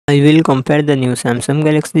I will compare the new Samsung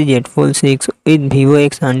Galaxy Z Fold 6 with Vivo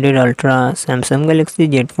X100 Ultra. Samsung Galaxy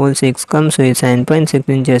Z Fold 6 comes with 7.6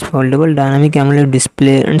 inches foldable dynamic AMOLED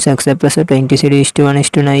display and success ratio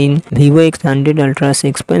 20:1:9. Vivo X100 Ultra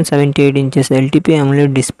 6.78 inches LTP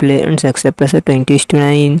AMOLED display and success ratio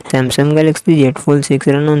 20:9. Samsung Galaxy Z Fold 6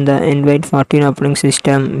 run on the Android 14 operating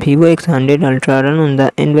system. Vivo X100 Ultra run on the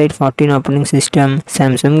Android 14 operating system.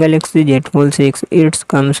 Samsung Galaxy Z Fold 6 it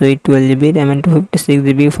comes with 12GB RAM and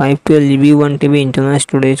 256GB 512GB 1TB internal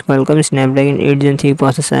storage. Qualcomm Snapdragon 8 Gen 3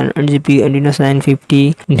 processor and GPU Adreno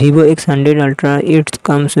 750. Vivo X100 Ultra it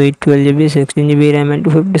comes with 12GB 16GB RAM and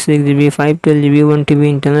 256GB 512GB 1TB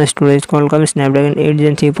internal storage. Qualcomm Snapdragon 8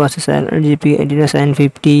 Gen 3 processor and GPU Adreno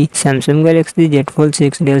 750. Samsung Galaxy Z Fold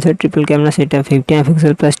 6 dual set triple camera setup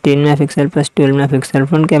 50MP plus 10MP plus 12MP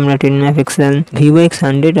front camera 10MP. Vivo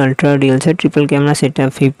X100 Ultra dual set triple camera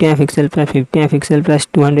setup 50MP plus 50MP plus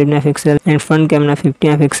 200MP and front camera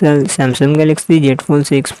 50MP. Samsung Galaxy Z Fold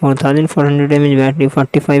 6 4400mAh battery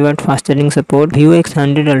 45W fast charging support. Vivo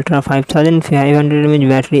X100 Ultra 5500mAh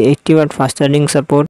battery 80W fast charging support.